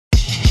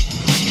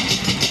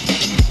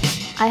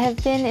I have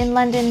been in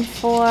London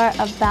for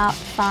about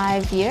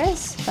 5 years.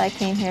 So I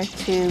came here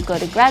to go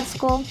to grad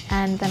school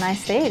and then I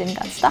stayed and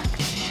got stuck.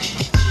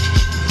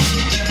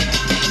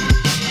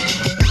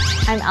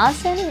 I'm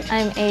Allison.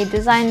 I'm a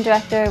design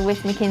director with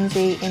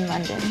McKinsey in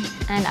London,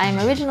 and I'm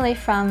originally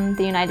from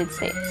the United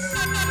States.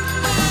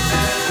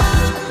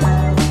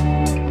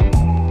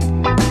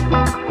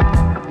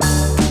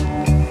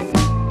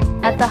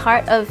 At the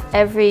heart of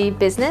every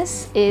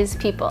business is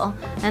people,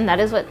 and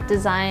that is what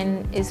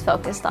design is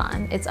focused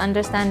on. It's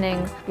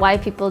understanding why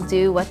people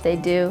do what they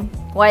do,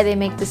 why they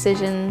make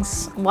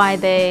decisions, why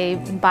they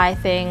buy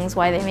things,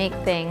 why they make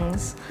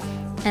things.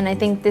 And I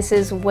think this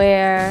is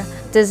where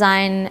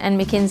design and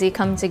McKinsey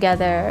come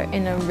together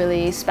in a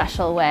really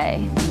special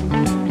way.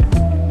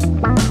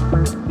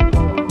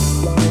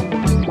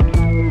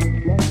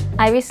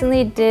 I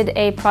recently did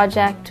a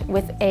project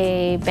with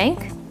a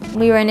bank.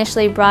 We were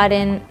initially brought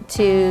in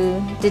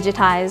to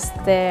digitize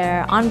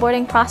their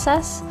onboarding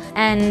process,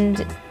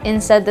 and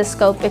instead the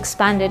scope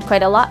expanded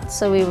quite a lot.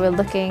 So we were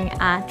looking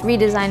at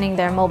redesigning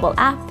their mobile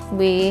app.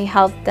 We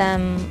helped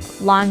them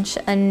launch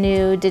a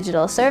new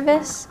digital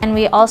service, and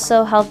we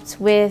also helped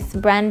with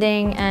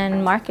branding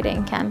and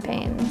marketing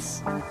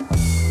campaigns.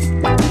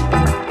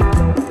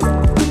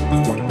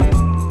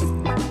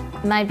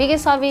 My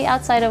biggest hobby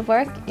outside of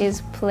work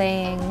is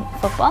playing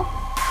football.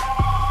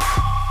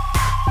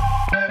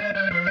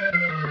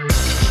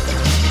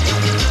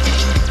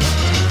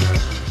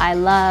 I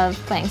love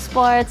playing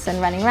sports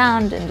and running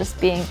around and just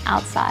being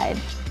outside.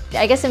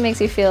 I guess it makes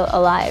you feel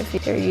alive.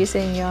 You're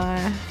using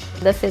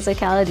the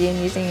physicality and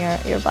using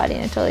your body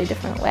in a totally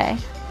different way.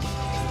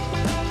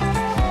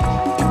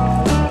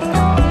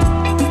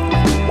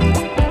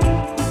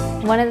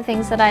 One of the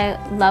things that I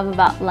love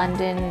about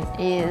London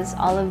is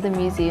all of the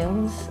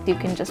museums. You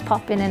can just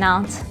pop in and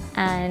out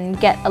and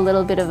get a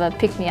little bit of a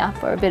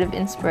pick-me-up or a bit of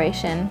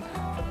inspiration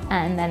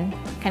and then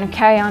kind of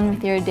carry on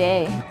with your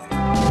day.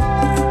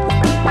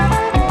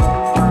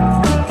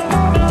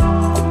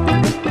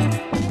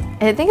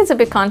 I think it's a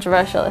bit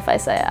controversial if I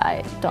say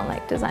I don't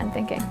like design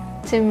thinking.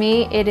 To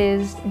me, it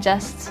is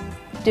just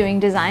doing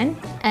design,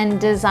 and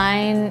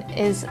design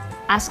is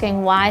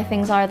asking why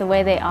things are the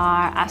way they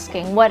are,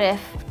 asking what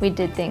if we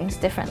did things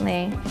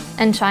differently,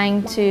 and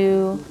trying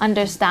to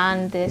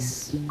understand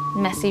this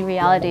messy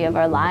reality of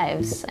our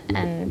lives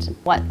and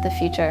what the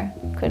future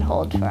could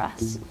hold for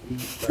us.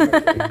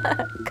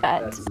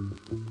 Cut.